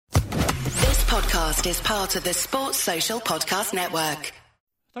podcast is part of the Sports Social Podcast Network.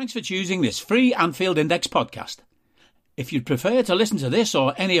 Thanks for choosing this free Anfield Index podcast. If you'd prefer to listen to this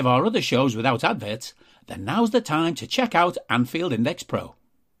or any of our other shows without adverts, then now's the time to check out Anfield Index Pro.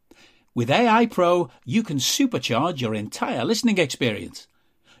 With AI Pro, you can supercharge your entire listening experience.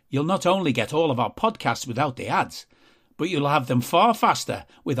 You'll not only get all of our podcasts without the ads, but you'll have them far faster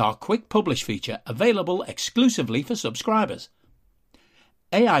with our Quick Publish feature available exclusively for subscribers.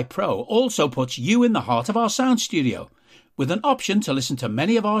 AI Pro also puts you in the heart of our sound studio, with an option to listen to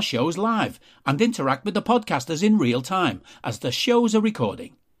many of our shows live and interact with the podcasters in real time as the shows are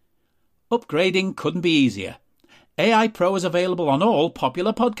recording. Upgrading couldn't be easier. AI Pro is available on all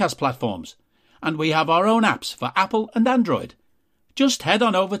popular podcast platforms, and we have our own apps for Apple and Android. Just head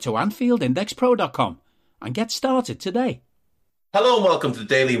on over to AnfieldIndexPro.com and get started today. Hello and welcome to the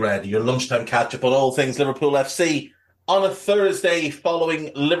Daily Red, your lunchtime catch-up on all things Liverpool FC. On a Thursday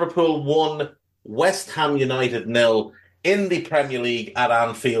following Liverpool 1, West Ham United 0 in the Premier League at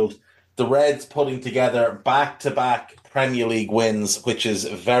Anfield. The Reds putting together back-to-back Premier League wins, which is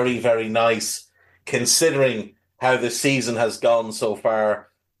very, very nice considering how the season has gone so far.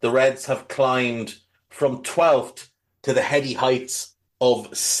 The Reds have climbed from 12th to the heady heights of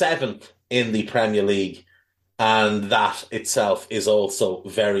 7th in the Premier League, and that itself is also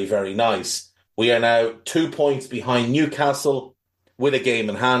very, very nice. We are now 2 points behind Newcastle with a game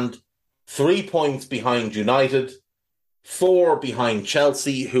in hand, 3 points behind United, 4 behind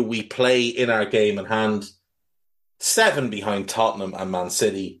Chelsea, who we play in our game in hand, 7 behind Tottenham and Man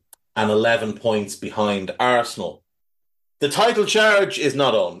City, and 11 points behind Arsenal. The title charge is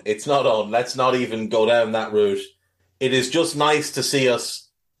not on. It's not on. Let's not even go down that route. It is just nice to see us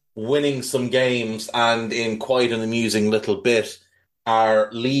winning some games, and in quite an amusing little bit, our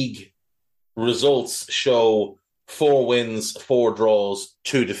league results show 4 wins, 4 draws,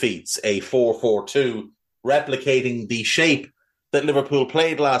 2 defeats, a 4-4-2, replicating the shape that Liverpool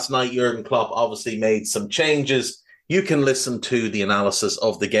played last night. Jurgen Klopp obviously made some changes. You can listen to the analysis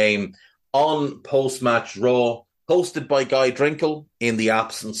of the game on Post-Match Raw, hosted by Guy Drinkle in the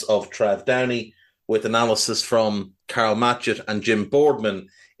absence of Trev Downey, with analysis from Carl Matchett and Jim Boardman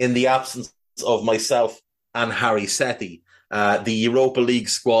in the absence of myself and Harry Sethi. The Europa League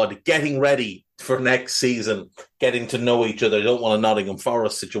squad getting ready for next season, getting to know each other. I don't want a Nottingham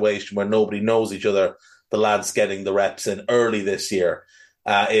Forest situation where nobody knows each other. The lads getting the reps in early this year.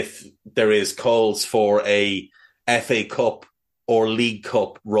 If there is calls for a FA Cup or League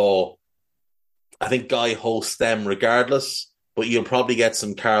Cup Raw, I think Guy hosts them regardless, but you'll probably get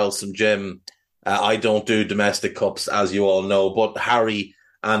some Carl, some Jim. I don't do domestic cups, as you all know, but Harry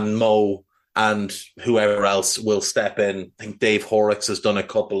and Mo and whoever else will step in. I think Dave Horrocks has done a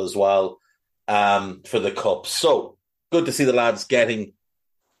couple as well for the cup. So good to see the lads getting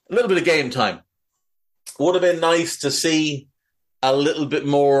a little bit of game time. Would have been nice to see a little bit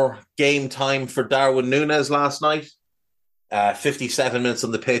more game time for Darwin Núñez last night. 57 minutes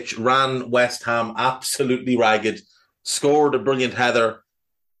on the pitch, ran West Ham absolutely ragged, scored a brilliant header,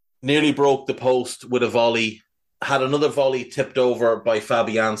 nearly broke the post with a volley, had another volley tipped over by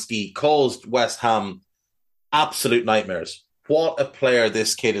Fabianski, caused West Ham absolute nightmares. What a player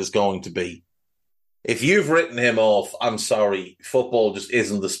this kid is going to be. If you've written him off, I'm sorry, football just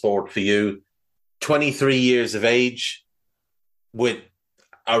isn't the sport for you. 23 years of age with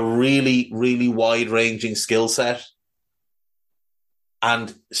a really, really wide-ranging skill set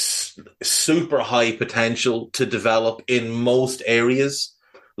and super high potential to develop in most areas.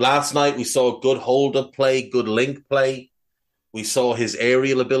 Last night, we saw good hold-up play, good link play. We saw his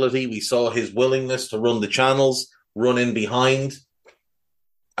aerial ability. We saw his willingness to run the channels, run in behind.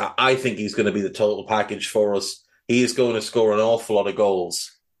 I think he's going to be the total package for us. He is going to score an awful lot of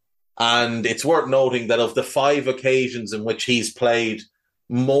goals. And it's worth noting that of the 5 occasions in which he's played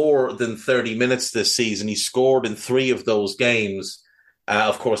more than 30 minutes this season, he scored in 3 of those games.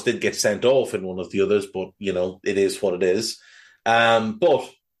 Of course, did get sent off in one of the others, but, you know, it is what it is. But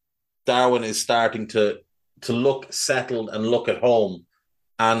Darwin is starting to look settled and look at home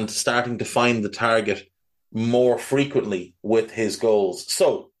and starting to find the target more frequently with his goals.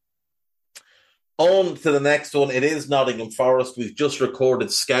 So, on to the next one. It is Nottingham Forest. We've just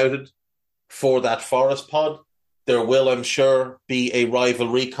recorded Scouted for that Forest pod. There will, I'm sure, be a rival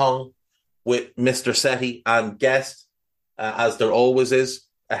recon with Mr. Sethi and guest, as there always is,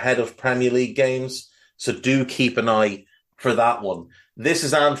 ahead of Premier League games. So do keep an eye for that one. This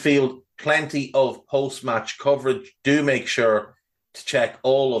is Anfield. Plenty of post-match coverage. Do make sure to check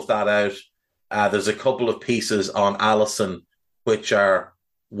all of that out. There's a couple of pieces on Alisson which are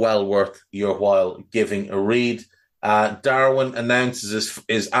well worth your while giving a read. Darwin announces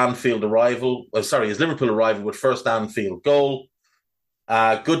his Anfield arrival. His Liverpool arrival with first Anfield goal.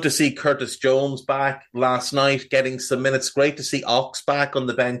 Good to see Curtis Jones back last night, getting some minutes. Great to see Ox back on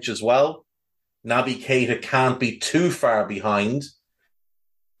the bench as well. Naby Keita can't be too far behind,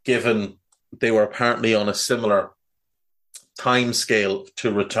 given they were apparently on a similar time scale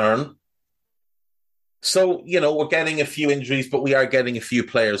to return. So, we're getting a few injuries, but we are getting a few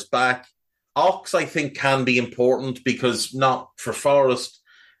players back. Ox, I think, can be important because not for Forest,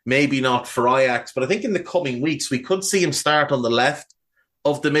 maybe not for Ajax, but I think in the coming weeks we could see him start on the left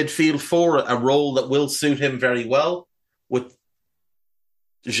of the midfield four, a role that will suit him very well with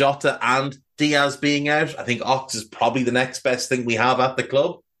Jota and Diaz being out. I think Ox is probably the next best thing we have at the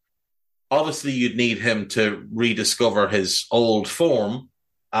club. Obviously, you'd need him to rediscover his old form,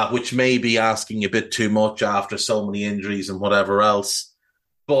 which may be asking a bit too much after so many injuries and whatever else.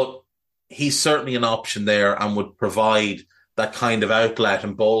 But he's certainly an option there and would provide that kind of outlet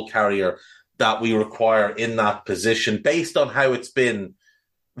and ball carrier that we require in that position based on how it's been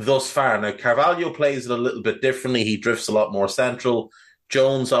thus far. Now, Carvalho plays it a little bit differently. He drifts a lot more central.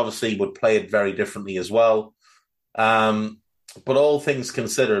 Jones obviously would play it very differently as well. But all things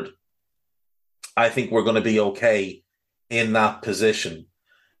considered, I think we're going to be okay in that position.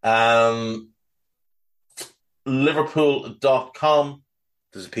 Liverpool.com,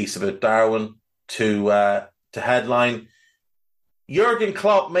 there's a piece about Darwin to headline. Jurgen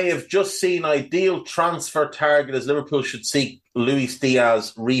Klopp may have just seen ideal transfer target as Liverpool should seek Luis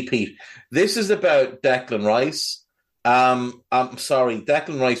Diaz repeat. This is about Declan Rice. I'm sorry,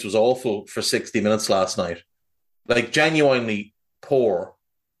 Declan Rice was awful for 60 minutes last night. Like, genuinely poor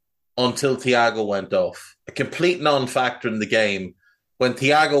until Thiago went off. A complete non-factor in the game. When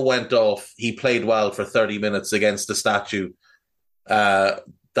Thiago went off, he played well for 30 minutes against a statue that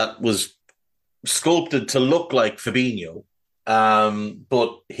was sculpted to look like Fabinho.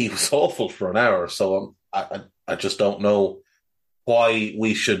 But he was awful for an hour. So I just don't know why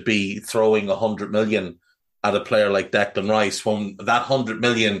we should be throwing 100 million at a player like Declan Rice when that 100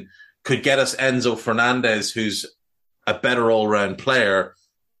 million could get us Enzo Fernandez, who's a better all-round player.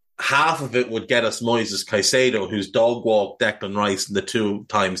 Half of it would get us Moises Caicedo, who's dog-walked Declan Rice in the 2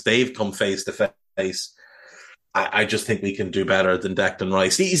 times they've come face-to-face. I just think we can do better than Declan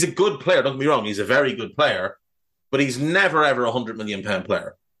Rice. He's a good player, don't get me wrong. He's a very good player, but he's never, ever a £100 million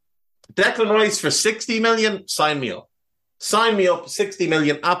player. Declan Rice for 60 million, sign me up. Sign me up, 60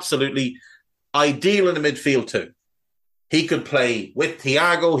 million, absolutely. Ideal in the midfield too. He could play with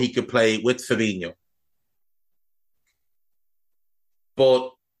Thiago, he could play with Fabinho.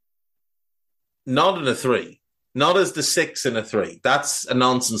 But not in a 3. Not as the 6 in a 3. That's a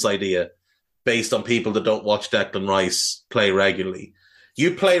nonsense idea based on people that don't watch Declan Rice play regularly.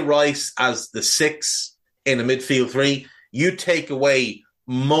 You play Rice as the 6 in a midfield 3, you take away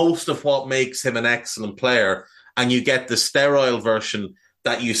most of what makes him an excellent player and you get the sterile version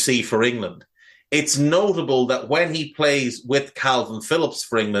that you see for England. It's notable that when he plays with Calvin Phillips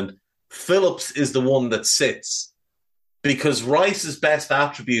for England, Phillips is the one that sits because Rice's best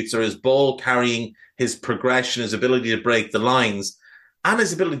attributes are his ball carrying, his progression, his ability to break the lines, and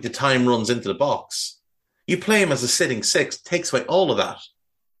his ability to time runs into the box. You play him as a sitting 6, takes away all of that,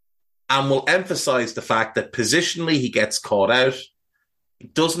 and will emphasise the fact that positionally he gets caught out. He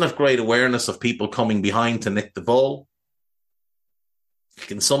doesn't have great awareness of people coming behind to nick the ball. He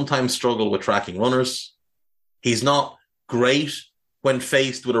can sometimes struggle with tracking runners. He's not great when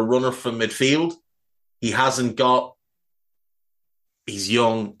faced with a runner from midfield. He's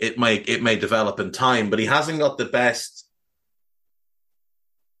young. It may develop in time, but he hasn't got the best.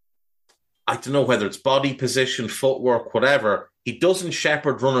 I don't know whether it's body position, footwork, whatever. He doesn't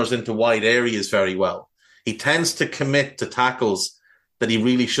shepherd runners into wide areas very well. He tends to commit to tackles that he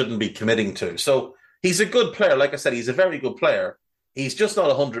really shouldn't be committing to. So he's a good player. Like I said, he's a very good player. He's just not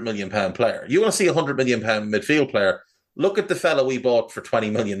a £100 million player. You want to see a £100 million midfield player? Look at the fellow we bought for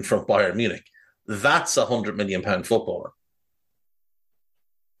 20 million from Bayern Munich. That's a £100 million footballer.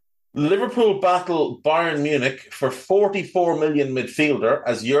 Liverpool battle Bayern Munich for 44 million midfielder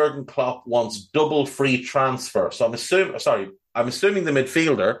as Jurgen Klopp wants double free transfer. So I'm assuming the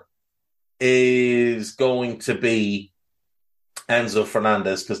midfielder is going to be Enzo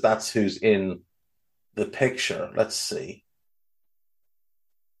Fernandez because that's who's in the picture. Let's see.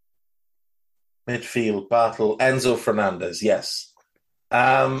 Midfield battle, Enzo Fernandez, yes.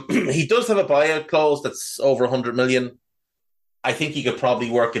 He does have a buyout clause that's over 100 million. I think he could probably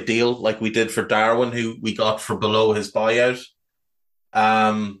work a deal like we did for Darwin, who we got for below his buyout.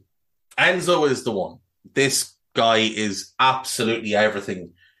 Enzo is the one. This guy is absolutely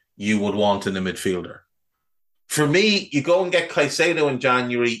everything you would want in a midfielder. For me, you go and get Caicedo in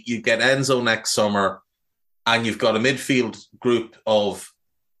January, you get Enzo next summer, and you've got a midfield group of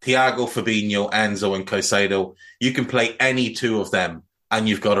Thiago, Fabinho, Enzo, and Caicedo. You can play any two of them, and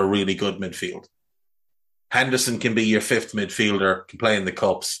you've got a really good midfield. Henderson can be your fifth midfielder, can play in the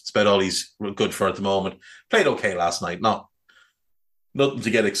cups. It's about all he's good for at the moment. Played okay last night. Nothing to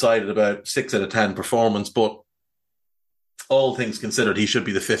get excited about. 6 out of 10 performance, but all things considered, he should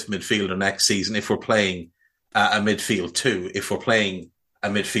be the fifth midfielder next season. If we're playing a midfield 2, if we're playing a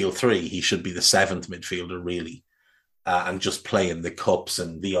midfield 3, he should be the seventh midfielder, really, and just playing the cups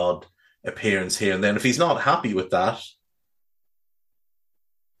and the odd appearance here and then. If he's not happy with that,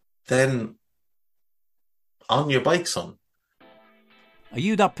 then on your bike, son. Are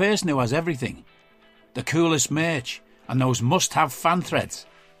you that person who has everything? The coolest merch and those must-have fan threads?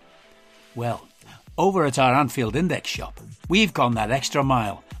 Well, over at our Anfield Index shop, we've gone that extra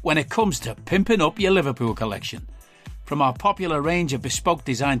mile when it comes to pimping up your Liverpool collection. From our popular range of bespoke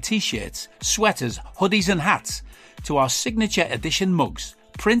design t-shirts, sweaters, hoodies and hats, to our signature edition mugs,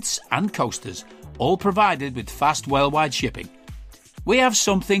 prints and coasters, all provided with fast worldwide shipping. We have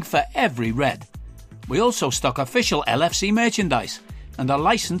something for every red. We also stock official LFC merchandise and are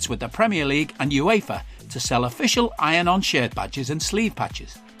licensed with the Premier League and UEFA to sell official iron-on shirt badges and sleeve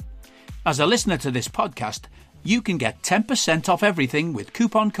patches. As a listener to this podcast, you can get 10% off everything with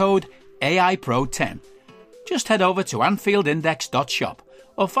coupon code AIPRO10. Just head over to AnfieldIndex.shop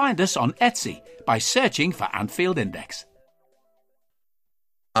or find us on Etsy by searching for Anfield Index.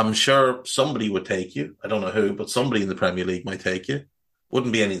 I'm sure somebody would take you. I don't know who, but somebody in the Premier League might take you.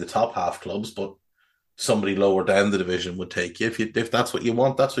 Wouldn't be any of the top half clubs, but somebody lower down the division would take you. If that's what you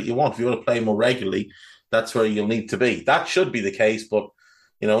want, that's what you want. If you want to play more regularly, that's where you'll need to be. That should be the case, but,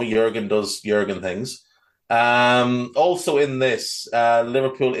 Jurgen does Jurgen things. Also in this,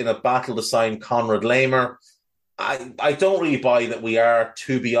 Liverpool in a battle to sign Konrad Laimer. I don't really buy that we are,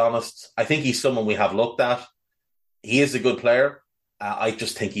 to be honest. I think he's someone we have looked at. He is a good player. I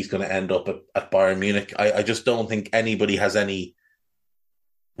just think he's going to end up at Bayern Munich. I just don't think anybody has any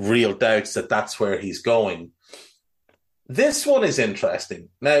real doubts that that's where he's going. This one is interesting.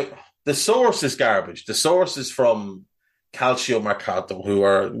 Now, the source is garbage. The source is from Calcio Mercato, who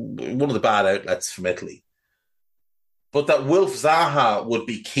are one of the bad outlets from Italy. But that Wilf Zaha would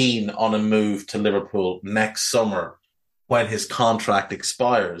be keen on a move to Liverpool next summer when his contract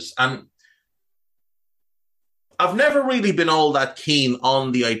expires. And I've never really been all that keen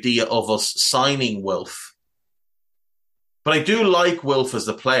on the idea of us signing Wilf. But I do like Wilf as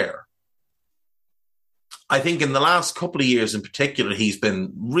a player. I think in the last couple of years in particular, he's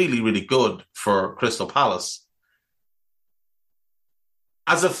been really, really good for Crystal Palace.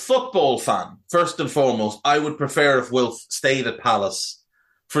 As a football fan, first and foremost, I would prefer if Wilf stayed at Palace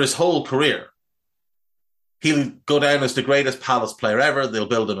for his whole career. He'll go down as the greatest Palace player ever. They'll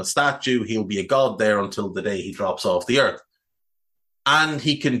build him a statue. He'll be a god there until the day he drops off the earth. And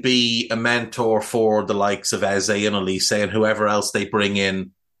he can be a mentor for the likes of Eze and Olise and whoever else they bring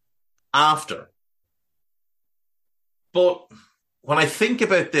in after. But when I think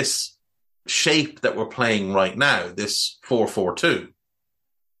about this shape that we're playing right now, this 4-4-2,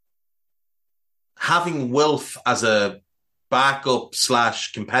 having Wilf as a backup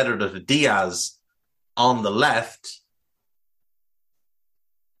 / competitor to Diaz on the left,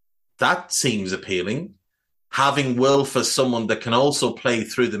 that seems appealing. Having Wilf as someone that can also play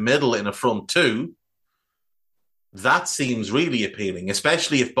through the middle in a front two, that seems really appealing,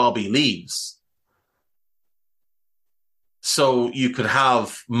 especially if Bobby leaves. So you could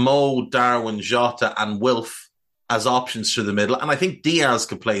have Mo, Darwin, Jota and Wilf as options through the middle. And I think Diaz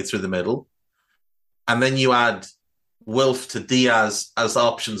could play through the middle. And then you add Wilf to Diaz as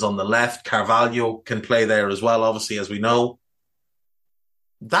options on the left. Carvalho can play there as well, obviously, as we know.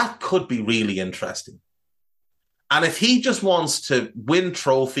 That could be really interesting. And if he just wants to win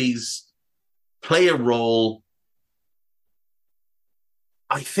trophies, play a role,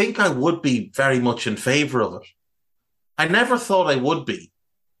 I think I would be very much in favour of it. I never thought I would be,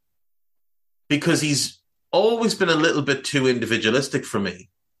 because he's always been a little bit too individualistic for me.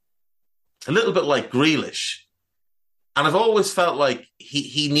 A little bit like Grealish. And I've always felt like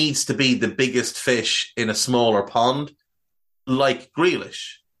he needs to be the biggest fish in a smaller pond, like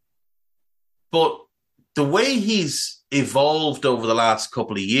Grealish. But the way he's evolved over the last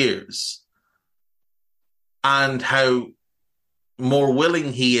couple of years and how more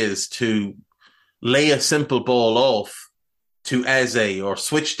willing he is to lay a simple ball off to Eze or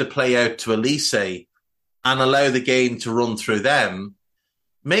switch the play out to Olise and allow the game to run through them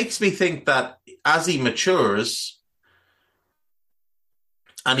makes me think that as he matures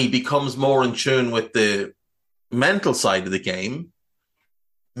and he becomes more in tune with the mental side of the game,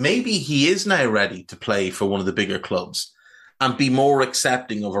 maybe he is now ready to play for one of the bigger clubs and be more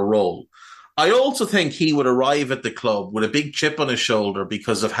accepting of a role. I also think he would arrive at the club with a big chip on his shoulder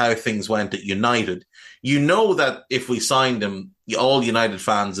because of how things went at United. You know that if we signed him, all United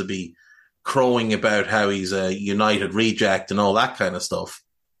fans would be crowing about how he's a United reject and all that kind of stuff.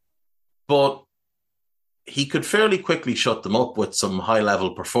 But he could fairly quickly shut them up with some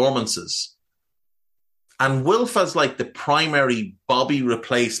high-level performances. And Wilf as like the primary Bobby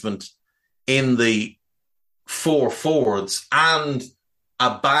replacement in the four forwards and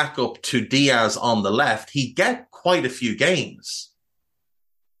a backup to Diaz on the left, he'd get quite a few games.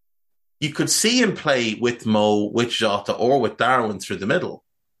 You could see him play with Mo, with Jota, or with Darwin through the middle.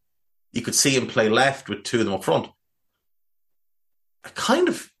 You could see him play left with two of them up front. I've kind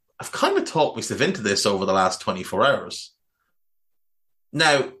of talked myself into this over the last 24 hours.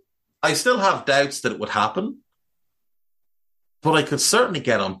 Now, I still have doubts that it would happen, but I could certainly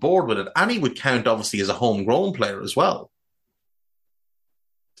get on board with it. And he would count, obviously, as a homegrown player as well.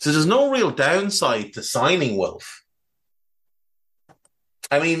 So there's no real downside to signing Wilf.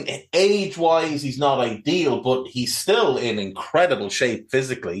 I mean, age-wise, he's not ideal, but he's still in incredible shape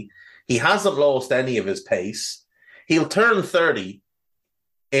physically. He hasn't lost any of his pace. He'll turn 30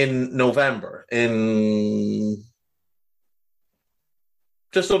 in November, in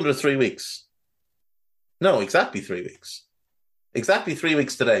just under 3 weeks. No, exactly 3 weeks. Exactly 3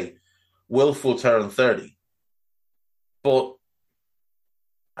 weeks today, Wilf will turn 30. But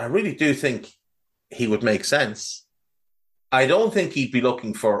I really do think he would make sense. I don't think he'd be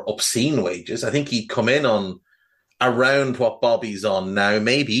looking for obscene wages. I think he'd come in on around what Bobby's on now,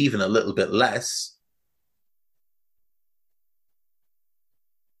 maybe even a little bit less.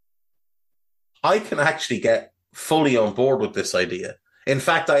 I can actually get fully on board with this idea. In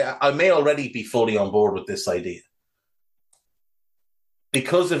fact, I may already be fully on board with this idea.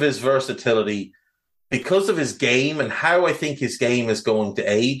 Because of his versatility, because of his game and how I think his game is going to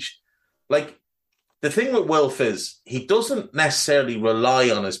age. Like, the thing with Wilf is he doesn't necessarily rely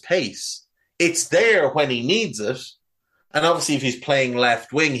on his pace. It's there when he needs it. And obviously, if he's playing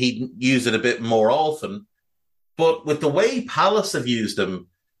left wing, he'd use it a bit more often. But with the way Palace have used him,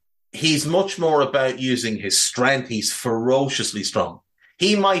 he's much more about using his strength. He's ferociously strong.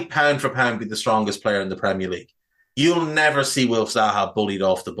 He might pound for pound be the strongest player in the Premier League. You'll never see Wilf Zaha bullied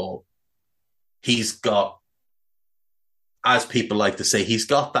off the ball. He's got, as people like to say, he's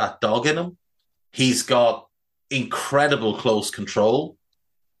got that dog in him. He's got incredible close control.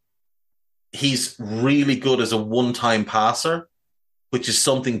 He's really good as a one-time passer, which is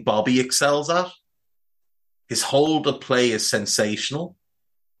something Bobby excels at. His hold of play is sensational.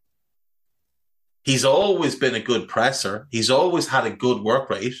 He's always been a good presser. He's always had a good work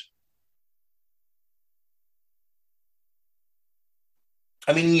rate.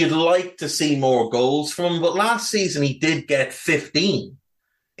 I mean, you'd like to see more goals from him, but last season he did get 15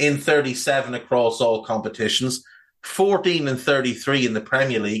 in 37 across all competitions, 14 and 33 in the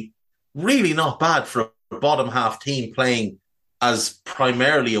Premier League. Really not bad for a bottom half team playing as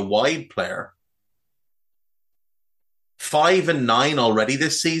primarily a wide player. 5 and 9 already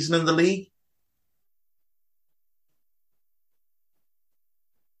this season in the league.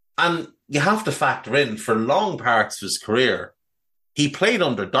 And you have to factor in, for long parts of his career, he played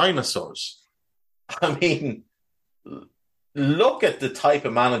under dinosaurs. I mean, look at the type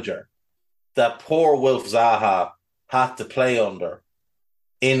of manager that poor Wilf Zaha had to play under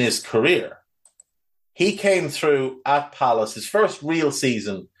in his career. He came through at Palace. His first real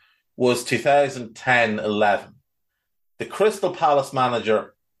season was 2010-11. The Crystal Palace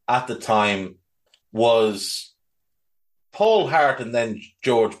manager at the time was Paul Hart and then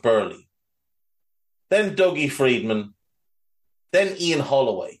George Burley. Then Dougie Friedman. Then Ian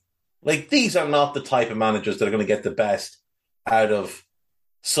Holloway. Like, these are not the type of managers that are going to get the best out of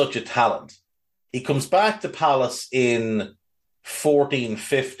such a talent. He comes back to Palace in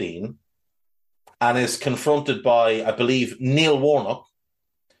 14-15 and is confronted by, I believe, Neil Warnock,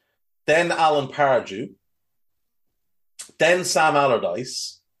 then Alan Pardew, then Sam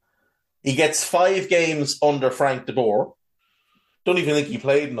Allardyce. He gets 5 games under Frank de Boer. Don't even think he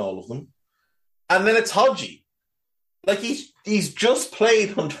played in all of them. And then it's Hodgie. Like, he's just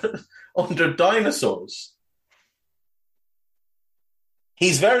played under dinosaurs.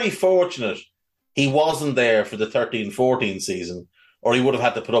 He's very fortunate he wasn't there for the 13-14 season, or he would have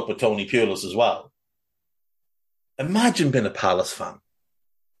had to put up with Tony Pulis as well. Imagine being a Palace fan.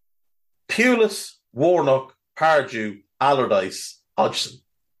 Pulis, Warnock, Pardew, Allardyce, Hodgson.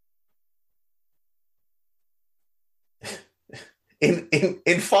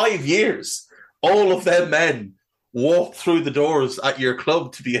 In 5 years, all of them men walk through the doors at your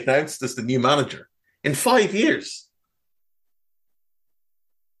club to be announced as the new manager in 5 years.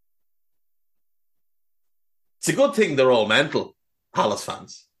 It's a good thing they're all mental, Palace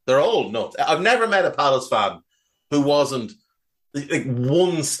fans. They're all nuts. I've never met a Palace fan who wasn't like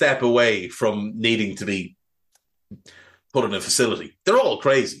one step away from needing to be put in a facility. They're all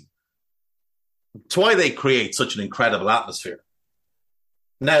crazy. It's why they create such an incredible atmosphere.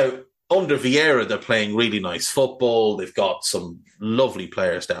 Now, under Vieira, they're playing really nice football. They've got some lovely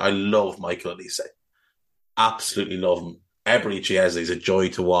players there. I love Michael Olise. Absolutely love him. Eberechi Eze is a joy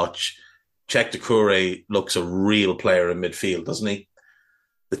to watch. Cheick Doucouré looks a real player in midfield, doesn't he?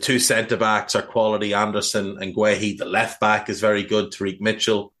 The two centre-backs are quality, Anderson and Guehi. The left-back is very good, Tariq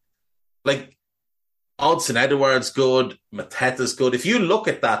Mitchell. Like, Odsonne-Edouard's good, Mateta's good. If you look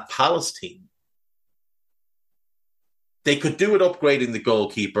at that Palace team, they could do it upgrading the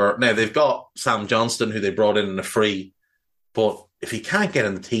goalkeeper. Now, they've got Sam Johnston, who they brought in a free, but if he can't get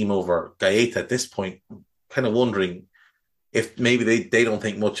in the team over Gaeta at this point, I'm kind of wondering if maybe they don't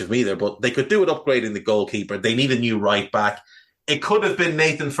think much of me there, but they could do it upgrading the goalkeeper. They need a new right-back. It could have been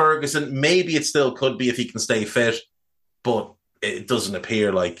Nathan Ferguson. Maybe it still could be if he can stay fit, but it doesn't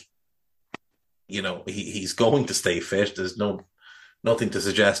appear like, he's going to stay fit. There's nothing to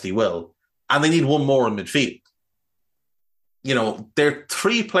suggest he will. And they need one more in midfield. They're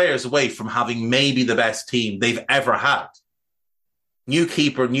 3 players away from having maybe the best team they've ever had. New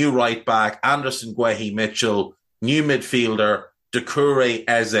keeper, new right back, Anderson, Guehi, Mitchell, new midfielder, Doucouré,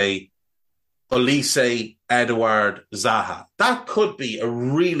 Eze, Olise, Edouard, Zaha. That could be a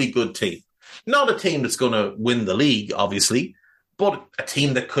really good team. Not a team that's going to win the league, obviously, but a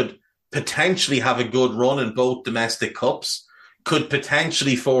team that could potentially have a good run in both domestic cups, could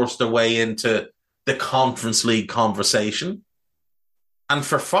potentially force their way into the Conference League conversation. And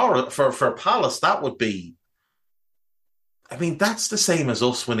for Palace, that would be, that's the same as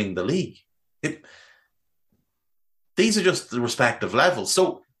us winning the league. These are just the respective levels.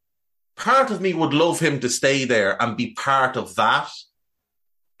 So part of me would love him to stay there and be part of that,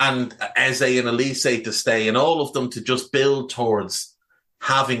 and Eze and Olise to stay, and all of them to just build towards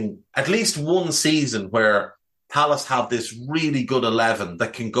having at least one season where Palace have this really good 11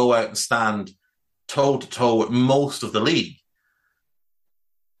 that can go out and stand toe-to-toe with most of the league.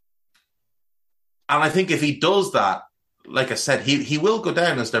 And I think if he does that, like I said, he will go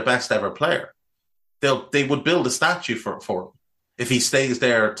down as their best ever player. They would build a statue for him if he stays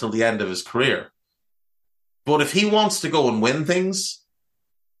there till the end of his career. But if he wants to go and win things,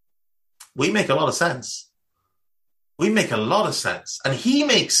 we make a lot of sense. We make a lot of sense. And he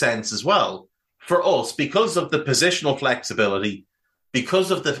makes sense as well for us because of the positional flexibility,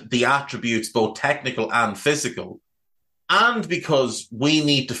 because of the attributes, both technical and physical, and because we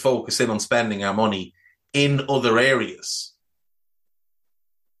need to focus in on spending our money in other areas,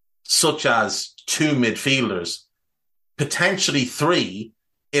 such as 2 midfielders, potentially 3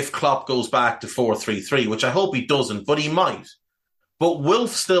 if Klopp goes back to 4-3-3, which I hope he doesn't, but he might. But Wilf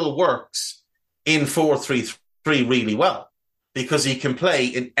still works in 4-3-3 really well because he can play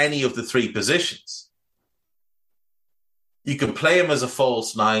in any of the 3 positions. You can play him as a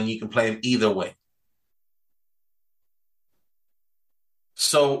false 9, you can play him either way.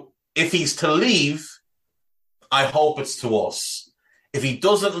 So if he's to leave, I hope it's to us. If he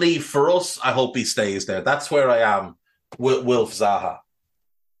doesn't leave for us, I hope he stays there. That's where I am with Wilf Zaha.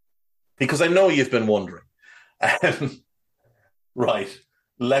 Because I know you've been wondering. Right.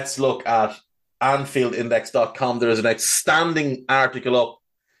 Let's look at AnfieldIndex.com. There is an outstanding article up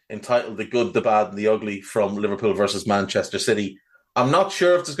entitled The Good, the Bad and the Ugly from Liverpool versus Manchester City. I'm not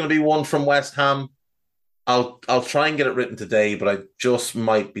sure if there's going to be one from West Ham. I'll try and get it written today, but I just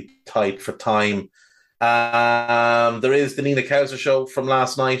might be tight for time. There is the Nina Kauser show from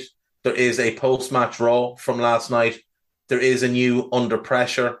last night. There is a post-match Raw from last night. There is a new Under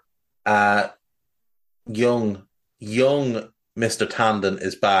Pressure. Young Mr. Tandon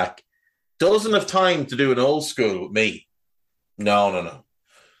is back. Doesn't have time to do an old school with me. No.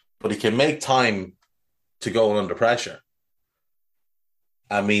 But he can make time to go Under Pressure.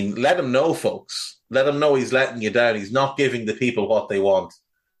 I mean, let him know, folks. Let him know he's letting you down. He's not giving the people what they want.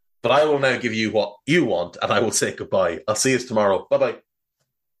 But I will now give you what you want, and I will say goodbye. I'll see you tomorrow. Bye-bye.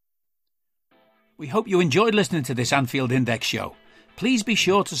 We hope you enjoyed listening to this Anfield Index show. Please be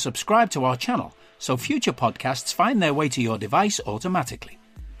sure to subscribe to our channel so future podcasts find their way to your device automatically.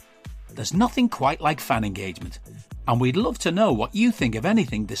 There's nothing quite like fan engagement, and we'd love to know what you think of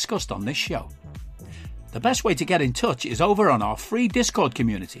anything discussed on this show. The best way to get in touch is over on our free Discord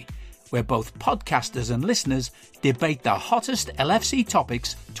community, where both podcasters and listeners debate the hottest LFC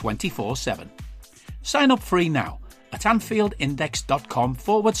topics 24/7. Sign up free now at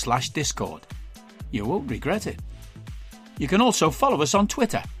AnfieldIndex.com/Discord. You won't regret it. You can also follow us on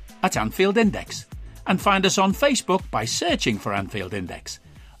Twitter at Anfield Index and find us on Facebook by searching for Anfield Index.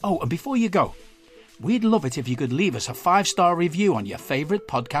 Oh, and before you go, we'd love it if you could leave us a 5-star review on your favourite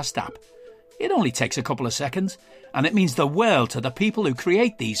podcast app. It only takes a couple of seconds, and it means the world to the people who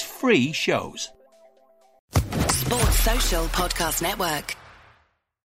create these free shows. Sports Social Podcast Network.